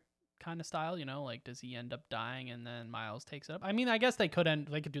Peter kind of style? You know, like, does he end up dying and then Miles takes it up? I mean, I guess they could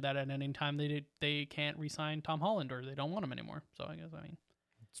do that at any time. They can't re-sign Tom Holland or they don't want him anymore. So I guess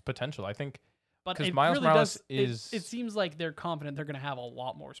It's potential. I think. but 'Cause it Miles really Morales does. is- It seems like they're confident they're going to have a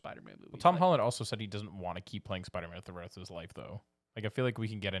lot more Spider-Man movies. Well, Tom Like, Holland also said he doesn't want to keep playing Spider-Man for the rest of his life, though. Like, I feel like we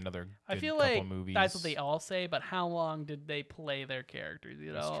can get another I good feel couple like movies. that's what they all say, but how long did they play their characters?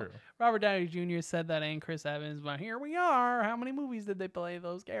 You know, That's true. Robert Downey Jr. said that, and Chris Evans. But here we are. How many movies did they play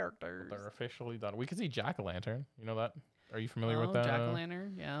those characters? They're officially done. We could see Jack-o'-lantern. You know that? Are you familiar with that?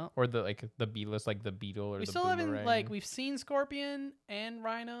 Jack-o'-lantern, yeah. Or the Beatles, like the Beetle or We the still haven't Boomerang. we've seen Scorpion and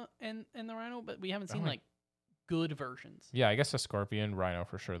Rhino and the Rhino, but we haven't seen Oh, like good versions. Yeah, I guess a Scorpion, Rhino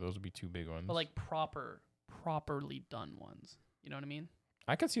for sure. Those would be two big ones. But like properly done ones. You know what I mean?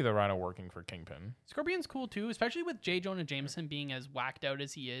 I could see the Rhino working for Kingpin. Scorpion's cool too, especially with J. Jonah Jameson being as whacked out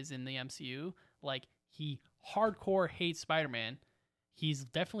as he is in the MCU. Like, he hardcore hates Spider-Man. He's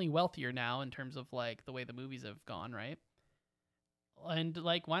definitely wealthier now in terms of like the way the movies have gone, right? And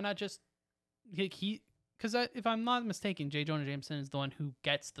like, why not just because if I'm not mistaken, J. Jonah Jameson is the one who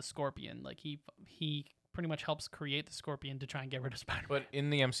gets the Scorpion. Like, he pretty much helps create the Scorpion to try and get rid of Spider-Man. But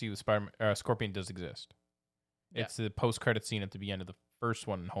in the MCU, Scorpion does exist. Yeah. It's the post-credit scene at the end of the first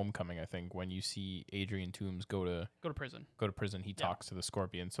one, Homecoming, I think, when you see Adrian Toomes go to prison. He talks to the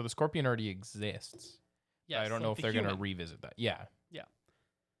Scorpion. So the Scorpion already exists. Yeah, I don't know if they're going to revisit that. Yeah.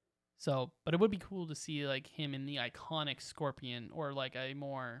 So, but it would be cool to see like him in the iconic Scorpion or like a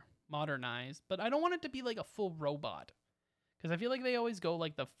more modernized, but I don't want it to be like a full robot. Because I feel like they always go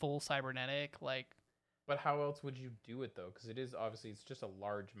like the full cybernetic, like. But how else would you do it, though? Because it's just a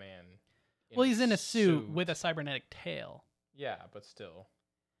large man. Well, he's in a suit with a cybernetic tail. Yeah, but still.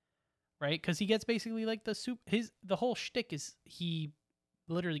 Right? Because he gets basically like the whole shtick is he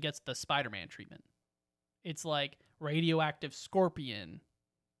literally gets the Spider-Man treatment. It's like radioactive Scorpion.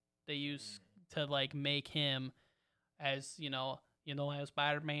 They use to like make him as, how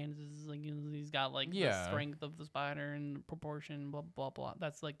Spider-Man is like, he's got like the strength of the spider and proportion, blah, blah, blah.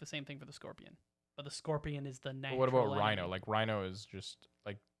 That's like the same thing for the Scorpion. But the Scorpion is the natural. But what about Rhino? enemy. Like, Rhino is just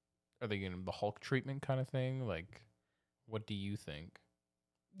like, are they getting the Hulk treatment kind of thing? Like, what do you think?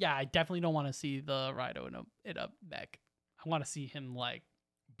 Yeah, I definitely don't want to see the Rhino in a mech. I want to see him like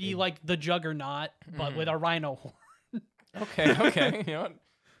be like the Juggernaut, but with a rhino horn. Okay. You know what?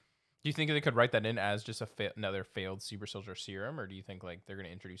 Do you think they could write that in as just another failed Super Soldier Serum, or do you think like they're going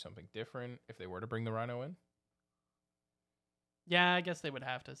to introduce something different if they were to bring the Rhino in? Yeah, I guess they would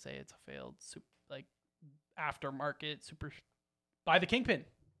have to say it's a failed aftermarket super by the Kingpin.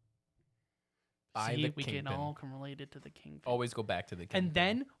 We can all relate it to the Kingpin. Always go back to the Kingpin. And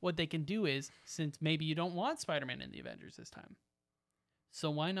then what they can do is, since maybe you don't want Spider-Man in the Avengers this time,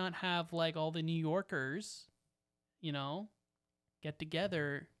 so why not have like all the New Yorkers, get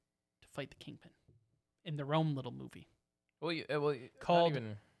together to fight the Kingpin in their own little movie called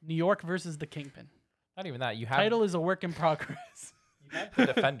New York versus the Kingpin. Not even that. You have Title is a work in progress. You have the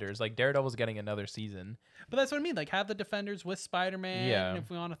Defenders. Like, Daredevil's getting another season. But that's what I mean. Like, have the Defenders with Spider-Man. Yeah. And if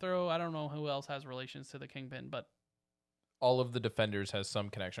we want to throw, I don't know who else has relations to the Kingpin, but All of the Defenders has some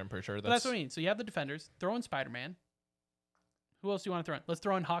connection, I'm pretty sure. that's what I mean. So you have the Defenders. Throw in Spider-Man. Who else do you want to throw in? Let's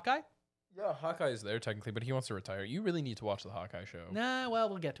throw in Hawkeye. Yeah, Hawkeye's there technically, but he wants to retire. You really need to watch the Hawkeye show. Nah, well,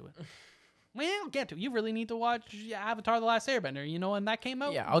 we'll get to it. We'll get to it. You really need to watch Avatar: The Last Airbender. You know when that came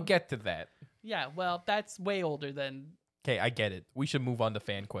out? Yeah, I'll get to that. Yeah, well, that's way older than... Okay, I get it. We should move on to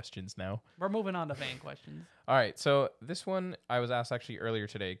fan questions now. We're moving on to fan questions. All right, so this one I was asked actually earlier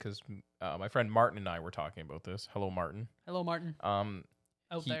today because my friend Martin and I were talking about this. Hello, Martin. Hello, Martin.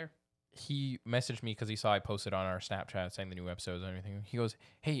 Out there. He messaged me because he saw I posted on our Snapchat saying the new episodes and everything. He goes,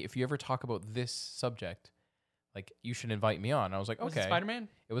 "Hey, if you ever talk about this subject, like, you should invite me on." I was like, Was "Okay." it Spider-Man?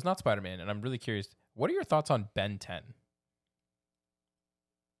 It was not Spider-Man, and I'm really curious. What are your thoughts on Ben 10?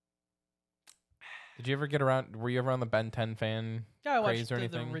 Did you ever get around? Were you ever on the Ben 10 fan? Yeah, I craze watched or the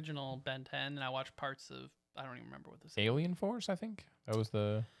anything? original Ben 10, and I watched parts of. I don't even remember what this. Alien Force, I think that was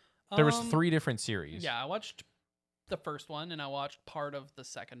the. There was 3 different series. Yeah, I watched the first one, and I watched part of the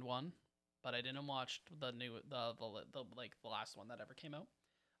second one, but I didn't watch the the last one that ever came out.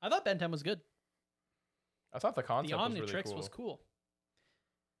 I thought Ben 10 was good. I thought the The concept was Omnitrix really cool. was cool.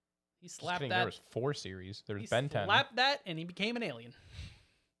 He Just slapped kidding, that. there was 4 series. There was He Ben 10. slapped that, and he became an alien.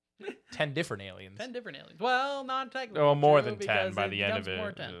 10 different aliens. 10 different aliens. Well, not technically. Oh, more true, than 10 because by the end becomes of it.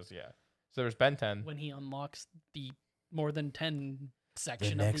 more 10 It was- yeah. So there was Ben 10. when he unlocks the more than 10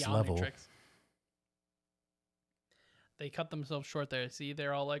 section of next the level. Omnitrix. They cut themselves short there. See,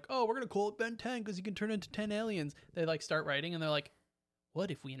 they're all like, "Oh, we're gonna call it Ben 10 because you can turn into 10 aliens." They like start writing, and they're like,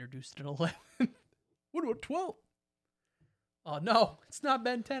 "What if we introduced an 11? What about 12? Oh no, it's not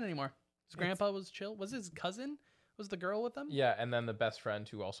Ben 10 anymore." His grandpa was chill. Was his cousin? Was the girl with him? Yeah, and then the best friend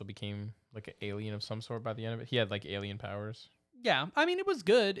who also became like an alien of some sort by the end of it. He had like alien powers. Yeah, I mean, it was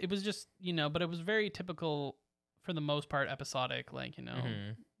good. It was just, but it was very typical for the most part, episodic. Like,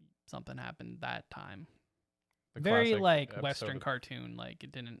 Mhm. something happened that time. The Very classic like episode Western of- cartoon. Like,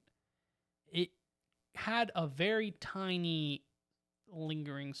 it had a very tiny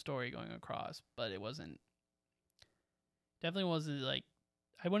lingering story going across, but it definitely wasn't like,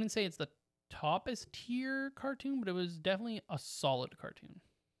 I wouldn't say it's the toppest tier cartoon, but it was definitely a solid cartoon.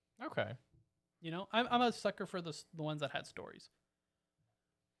 Okay. I'm a sucker for the ones that had stories,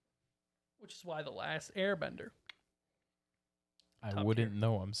 which is why The Last Airbender I Top wouldn't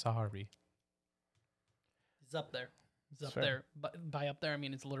know. I'm sorry. is up there. It's up Fair. there. But by up there, I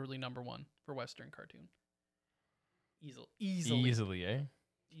mean it's literally number 1 for Western cartoon. Easily. Easily, eh?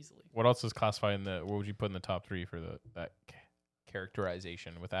 Easily. What else is classified in the? What would you put in the top 3 for that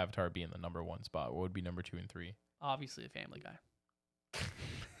characterization? With Avatar being the number 1 spot, what would be number 2 and 3? Obviously, a Family Guy.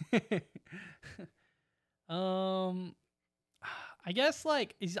 I guess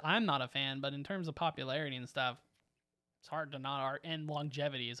I'm not a fan, but in terms of popularity and stuff, it's hard to not and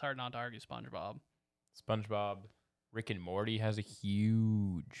longevity. It's hard not to argue SpongeBob. SpongeBob, Rick and Morty has a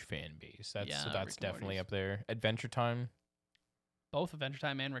huge fan base. That's Yeah, so Rick that's and definitely Morty's- up there. Adventure Time. Both Adventure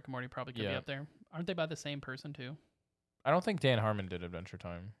Time and Rick and Morty probably could be Yeah. up there. Aren't they by the same person too? I don't think Dan Harmon did Adventure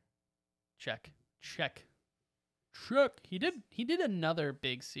Time. Check. He did another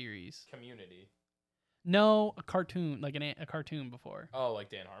big series. Community. No, a cartoon, like a cartoon before. Oh, like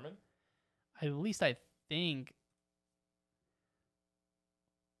Dan Harmon? At least I think.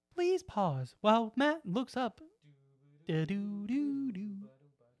 Please pause while Matt looks up. Da-doo-doo-doo.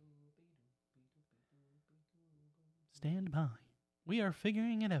 Stand by. We are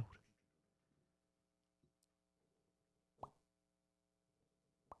figuring it out.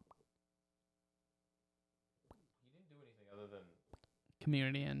 He didn't do anything other than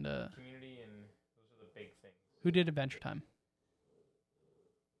Community and Community, and those are the big things. who did Adventure Time?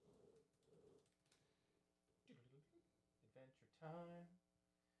 Adventure Time.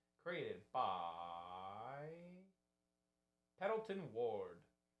 Created by Pendleton Ward.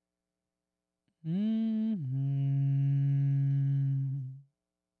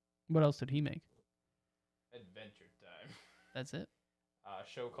 What else did he make? Adventure Time. That's it. A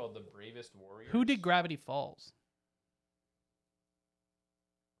show called The Bravest Warriors. Who did Gravity Falls?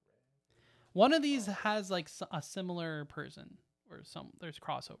 One of these has like a similar person, or there's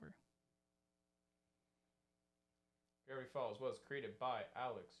crossover. Gravity Falls was created by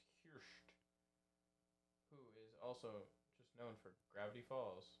Alex Hirsch, who is also just known for Gravity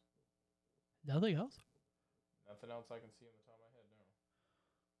Falls. Nothing else. Nothing else I can see on the top of my head, no.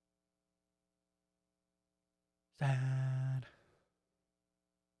 Sad.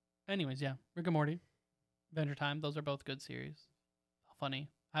 Anyways, yeah, Rick and Morty, Adventure Time. Those are both good series. Funny.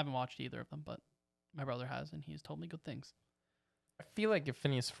 I haven't watched either of them, but my brother has, and he's told me good things. I feel like if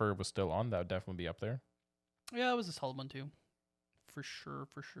Phineas Ferb was still on, that would definitely be up there. Yeah, it was a solid one too. For sure.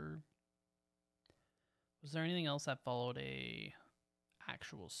 Was there anything else that followed a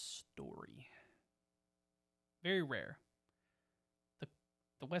actual story? Very rare.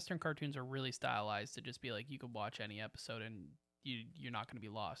 The Western cartoons are really stylized to just be like you could watch any episode and you're not going to be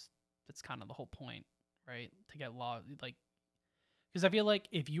lost. That's kind of the whole point, right? To get lost, like, because I feel like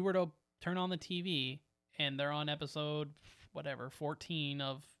if you were to turn on the TV and they're on episode 14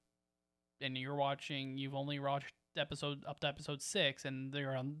 of, and you've only watched episode up to episode 6, and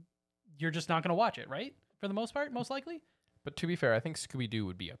you're just not going to watch it, right? For the most part, most likely. But to be fair, I think Scooby-Doo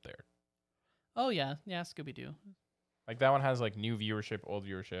would be up there. Oh yeah, Scooby-Doo. Like that one has like new viewership, old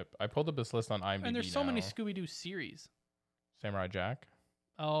viewership. I pulled up this list on IMDb. And there's so many now. Scooby-Doo series. Samurai Jack,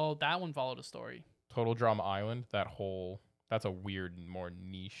 Oh, that one followed a story. Total Drama Island. That's a weird, more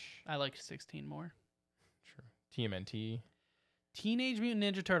niche. I like 16 more. TMNT. Teenage Mutant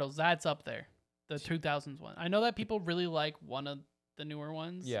Ninja Turtles. That's up there. The 2000s one. I know that people really like one of the newer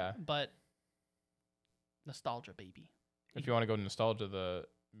ones. Yeah. But nostalgia, baby. If you want to go to nostalgia, the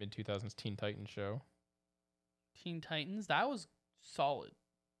mid-2000s Teen Titans show. Teen Titans. That was solid.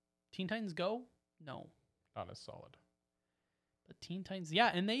 Teen Titans Go? No. Not as solid. But Teen Titans,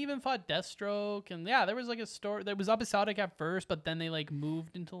 yeah, and they even fought Deathstroke, and yeah, there was like a story that was episodic at first, but then they like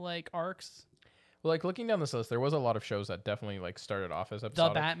moved into like arcs. Well, like looking down this list, there was a lot of shows that definitely like started off as The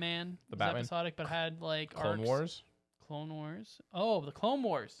episodic. Batman was episodic, but had like Clone arcs. Wars. Clone Wars. Oh, the Clone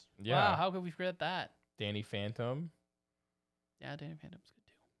Wars. Yeah. Wow, how could we forget that? Danny Phantom. Yeah, Danny Phantom's good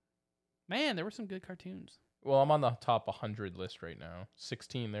too. Man, there were some good cartoons. Well, I'm on the top 100 list right now.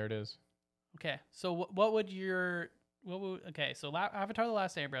 16, there it is. Okay, so okay, so Avatar: The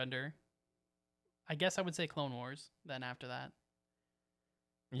Last Airbender. I guess I would say Clone Wars. Then after that,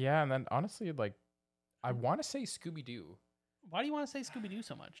 Yeah, and then honestly, like, I want to say Scooby Doo. why do you want to say Scooby Doo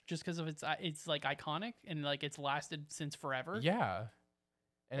so much? Just because of it's like iconic and like it's lasted since forever. Yeah,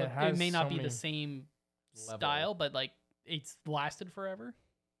 and But it has may not so be many the same level. style, but like it's lasted forever.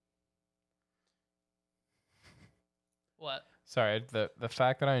 What? Sorry, the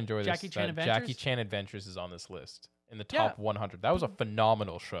fact that I enjoy Jackie this, Chan that Adventures? Jackie Chan Adventures is on this list in the top 100. That was a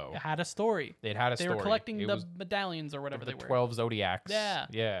phenomenal show. It had a story. It had a They story. were collecting It the was medallions or whatever the they were. 12 Zodiacs. Yeah.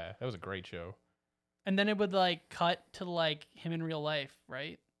 Yeah, that was a great show. And then it would like cut to like him in real life,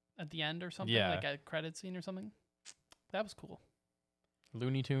 right? At the end or something, Yeah. like a credit scene or something. That was cool.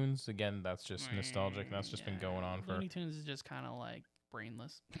 Looney Tunes, again, that's just nostalgic, and that's just been going on for... Looney Tunes is just kind of like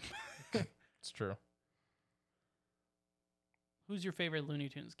brainless. It's true. Who's your favorite Looney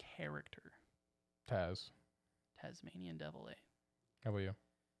Tunes character? Taz. Tasmanian Devil, eh? How about you?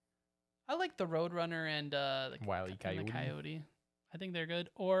 I like the Roadrunner and the Wile E. and the Coyote. Coyote. I think they're good.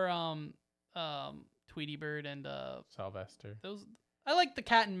 Or Tweety Bird and Sylvester. those. I like the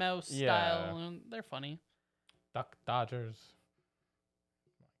cat and mouse Yeah. style. And they're funny. Duck Dodgers.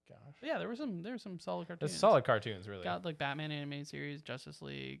 Oh my gosh. But yeah, there were some solid cartoons. It's solid cartoons, really. Got like Batman animated series, Justice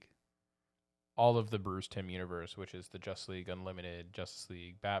League. All of the Bruce Timm universe, which is the Justice League Unlimited, Justice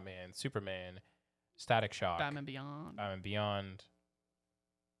League, Batman, Superman, Static Shock, Batman Beyond. Batman Beyond.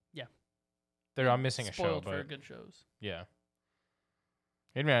 Yeah. I'm missing a show, Spoiled but for good shows. yeah.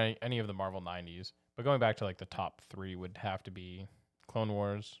 Maybe any of the Marvel 90s. But going back to like the top 3 would have to be Clone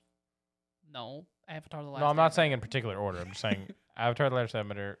Wars. No, Avatar: The Last. No, I'm not Airbender. saying in particular order. I'm just saying Avatar: The Last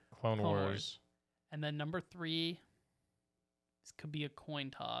Airbender, Clone Clone Wars. Wars. And then number 3, this could be a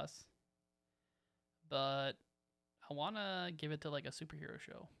coin toss, but I want to give it to like a superhero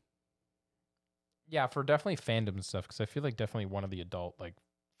show. Yeah, for definitely fandom stuff, because I feel like definitely one of the adult like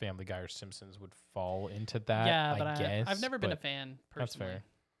Family Guy or Simpsons would fall into that. Yeah, but I guess I've never been a but fan That's personally. fair.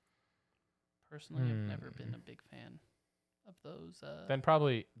 Personally, I've never been a big fan of those. Then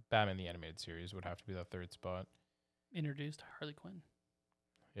probably Batman the Animated Series would have to be the third spot. Introduced Harley Quinn.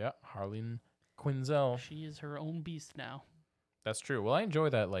 Yeah, Harleen Quinzel. She is her own beast now. That's true. Well, I enjoy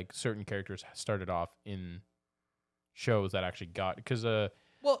that like certain characters started off in shows that actually got because Well,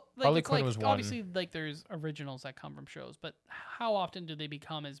 like, Harley it's Quinn like, was one. obviously like there's originals that come from shows, but how often do they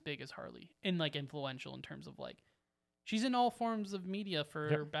become as big as Harley and like influential in terms of like she's in all forms of media for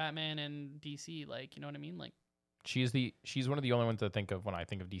Yep. Batman and DC, like, you know what I mean? Like, she's one of the only ones I think of when I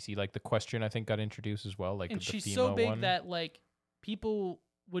think of DC. Like the Question, I think got introduced as well. Like and the she's FEMA so big one. that like people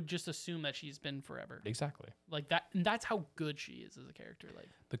would just assume that she's been forever. Exactly. Like that, and that's how good she is as a character. Like,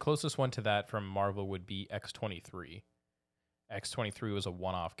 The closest one to that from Marvel would be X-23. X-23 was a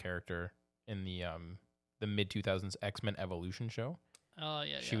one-off character in the mid 2000s X-Men Evolution show. oh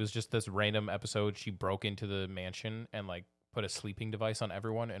yeah, She was just this random episode. She broke into the mansion and like put a sleeping device on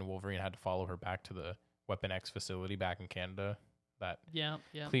everyone, and Wolverine had to follow her back to the Weapon X facility back in Canada. That yeah.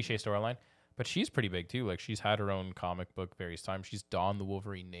 cliche storyline. But she's pretty big too. Like she's had her own comic book various times. She's donned the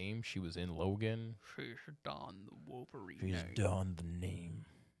Wolverine name. She was in Logan. She's Dawn the Wolverine. donned the name.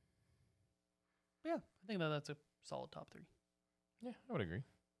 Yeah, I think that's a solid top 3. Yeah, I would agree.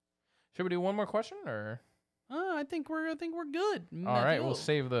 Should we do one more question or? I think we're good. All right, we'll Matthew.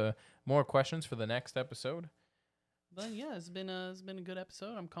 save the more questions for the next episode. But yeah, it's been a good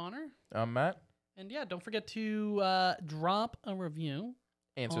episode. I'm Connor, I'm Matt. and yeah, don't forget to drop a review,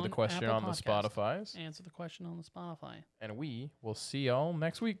 Answer the On question Apple on the Podcast. Spotify's. answer the question on the Spotify. And we will see y'all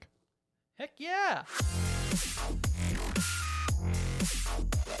next week. Heck yeah!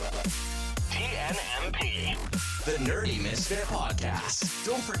 TNMP, the Nerdy Misfit Podcast.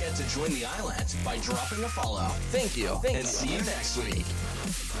 Don't forget to join the island by dropping a follow. Thank you, and see you next week.